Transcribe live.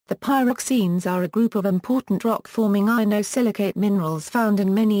The pyroxenes are a group of important rock-forming inosilicate minerals found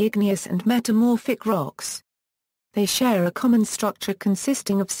in many igneous and metamorphic rocks. They share a common structure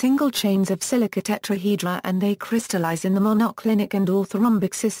consisting of single chains of silica tetrahedra, and they crystallize in the monoclinic and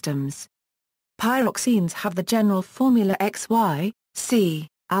orthorhombic systems. Pyroxenes have the general formula XY, C,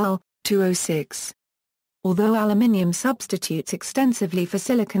 Al, 206. Although aluminium substitutes extensively for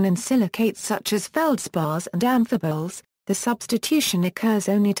silicon and silicates such as feldspars and amphiboles, the substitution occurs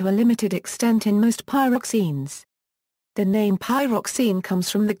only to a limited extent in most pyroxenes. The name pyroxene comes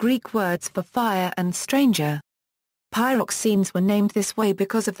from the Greek words for fire and stranger. Pyroxenes were named this way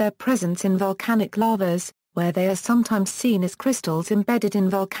because of their presence in volcanic lavas, where they are sometimes seen as crystals embedded in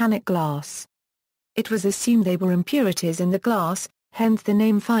volcanic glass. It was assumed they were impurities in the glass, hence the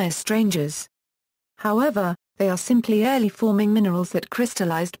name fire strangers. However, they are simply early forming minerals that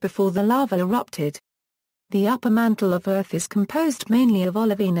crystallized before the lava erupted. The upper mantle of Earth is composed mainly of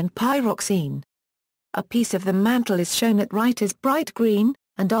olivine and pyroxene. A piece of the mantle is shown at right as bright green,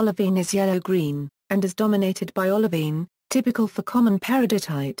 and olivine is yellow-green, and is dominated by olivine, typical for common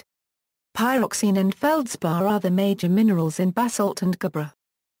peridotite. Pyroxene and feldspar are the major minerals in basalt and gabbro.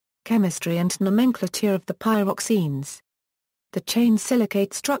 Chemistry and nomenclature of the pyroxenes. The chain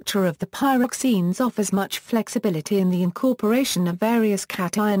silicate structure of the pyroxenes offers much flexibility in the incorporation of various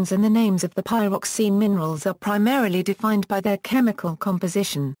cations, and the names of the pyroxene minerals are primarily defined by their chemical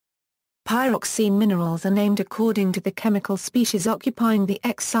composition. Pyroxene minerals are named according to the chemical species occupying the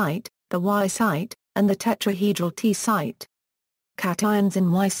X site, the Y site, and the tetrahedral T site. Cations in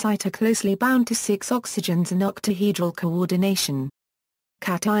Y site are closely bound to 6 oxygens in octahedral coordination.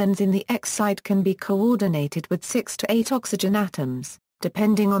 Cations in the X site can be coordinated with 6 to 8 oxygen atoms,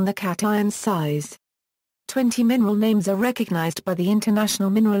 depending on the cation's size. 20 mineral names are recognized by the International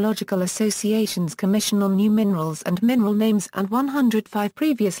Mineralogical Association's Commission on New Minerals and Mineral Names, and 105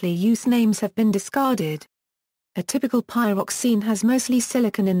 previously used names have been discarded. A typical pyroxene has mostly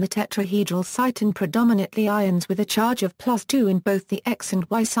silicon in the tetrahedral site and predominantly ions with a charge of +2 in both the X and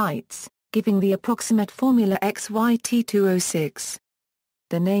Y sites, giving the approximate formula XYT206.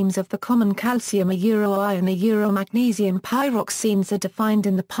 The names of the common calcium iron and magnesium pyroxenes are defined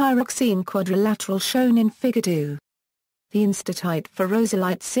in the pyroxene quadrilateral shown in Figure 2. The instatite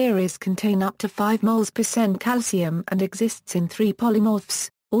ferrosilite series contain up to 5 moles% calcium and exists in 3 polymorphs: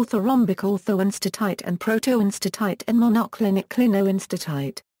 orthorhombic orthoinstatite and protoinstatite and monoclinic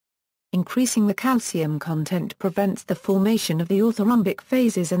clinoinstatite. Increasing the calcium content prevents the formation of the orthorhombic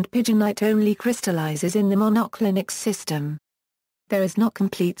phases, and pigeonite only crystallizes in the monoclinic system. There is not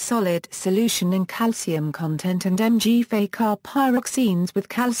complete solid solution in calcium content, and Mg-Fa pyroxenes with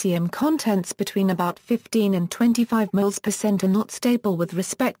calcium contents between about 15 and 25 moles% are not stable with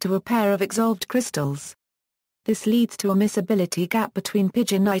respect to a pair of exsolved crystals. This leads to a miscibility gap between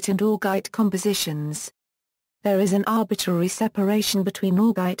pigeonite and augite compositions. There is an arbitrary separation between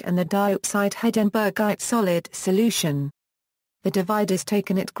augite and the diopside Hedenbergite solid solution. The divide is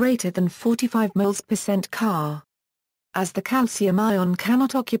taken at greater than 45 moles% Ca. As the calcium ion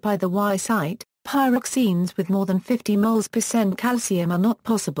cannot occupy the Y site, pyroxenes with more than 50 moles% calcium are not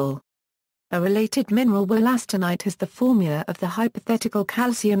possible. A related mineral wollastonite has the formula of the hypothetical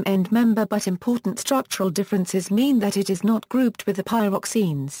calcium end member, but important structural differences mean that it is not grouped with the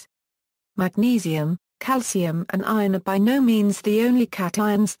pyroxenes. Magnesium, calcium and iron are by no means the only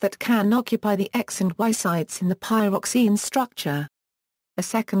cations that can occupy the X and Y sites in the pyroxene structure. A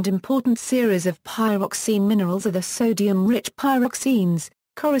second important series of pyroxene minerals are the sodium-rich pyroxenes,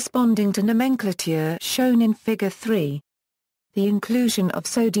 corresponding to nomenclature shown in Figure 3. The inclusion of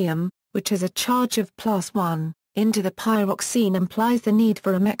sodium, which has a charge of +1, into the pyroxene implies the need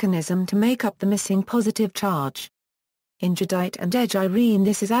for a mechanism to make up the missing positive charge. In jadeite and egirene,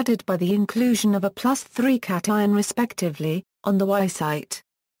 this is added by the inclusion of a +3 cation respectively, on the Y site.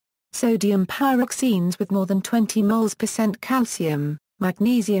 Sodium pyroxenes with more than 20 moles% calcium,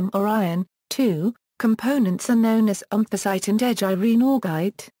 magnesium or iron, 2, components are known as amphosite and egirene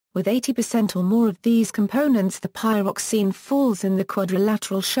augite. With 80% or more of these components, the pyroxene falls in the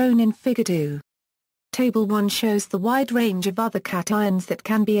quadrilateral shown in Figure 2. Table 1 shows the wide range of other cations that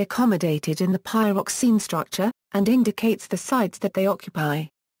can be accommodated in the pyroxene structure, and indicates the sites that they occupy.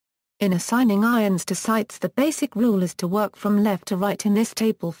 In assigning ions to sites, the basic rule is to work from left to right in this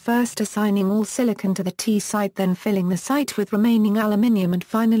table, first assigning all silicon to the T site, then filling the site with remaining aluminium, and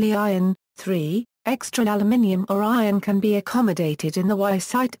finally iron. 3. Extra aluminium or iron can be accommodated in the Y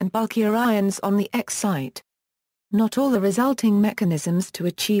site and bulkier ions on the X site. Not all the resulting mechanisms to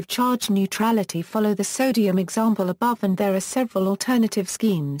achieve charge neutrality follow the sodium example above, and there are several alternative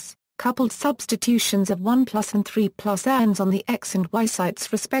schemes. coupled substitutions of 1 plus and 3 plus ions on the X and Y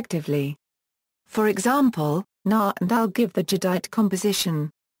sites respectively. For example, Na and Al give the jadeite composition.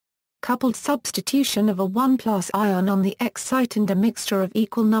 Coupled substitution of a 1 plus ion on the X site and a mixture of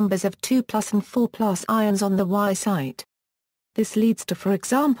equal numbers of 2 plus and 4 plus ions on the Y site. This leads to, for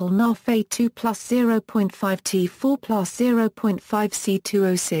example, Na Fe2 plus 0.5 T4 plus 0.5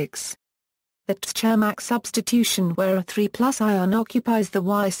 C2O6. The Chermak substitution where a 3 plus ion occupies the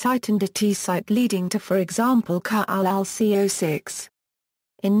Y site and a T site leading to, for example, Ca-Al-Al-CO6.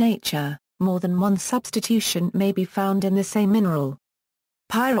 In nature, more than one substitution may be found in the same mineral.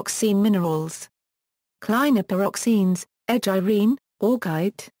 Pyroxene minerals. Kleine pyroxenes, egyrene,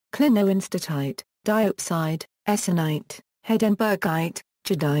 augite, clinoinstatite, diopside, essonite, hedenbergite,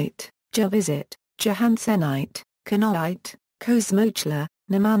 jadeite, javizite, johannsenite, conoite, kosmochla,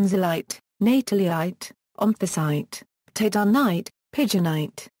 nemanzilite, nataliite, omphacite, tadunite,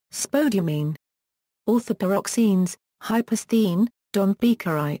 pigeonite, spodumene. Orthopyroxenes, hypersthene,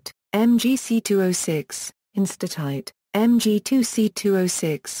 dombekerite, Mgc2O6, instatite,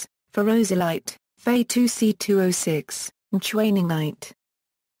 Mg2C2O6, ferrozilite, Fe2C2O6, and schwaningite.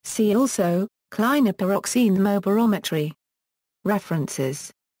 See also, Kleine pyroxene thermobarometry.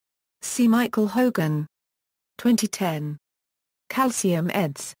 References. See Michael Hogan. 2010. Calcium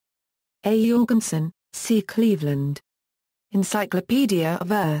eds. A. Jorgensen, C. Cleveland. Encyclopedia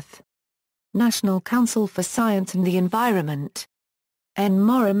of Earth. National Council for Science and the Environment. N.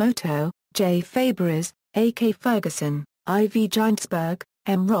 Morimoto, J. Fabres, A. K. Ferguson, I. V. Ginsberg,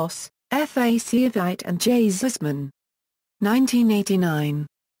 M. Ross, F. A. Sievite and J. Zussman. 1989.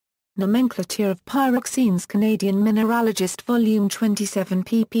 Nomenclature of Pyroxenes, Canadian Mineralogist Volume 27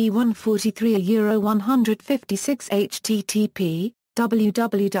 pp 143 156 http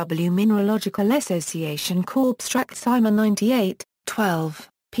www.Mineralogical Association Corp. Stract Cymer 98, 12,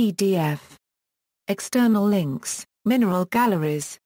 PDF. External links, Mineral Galleries.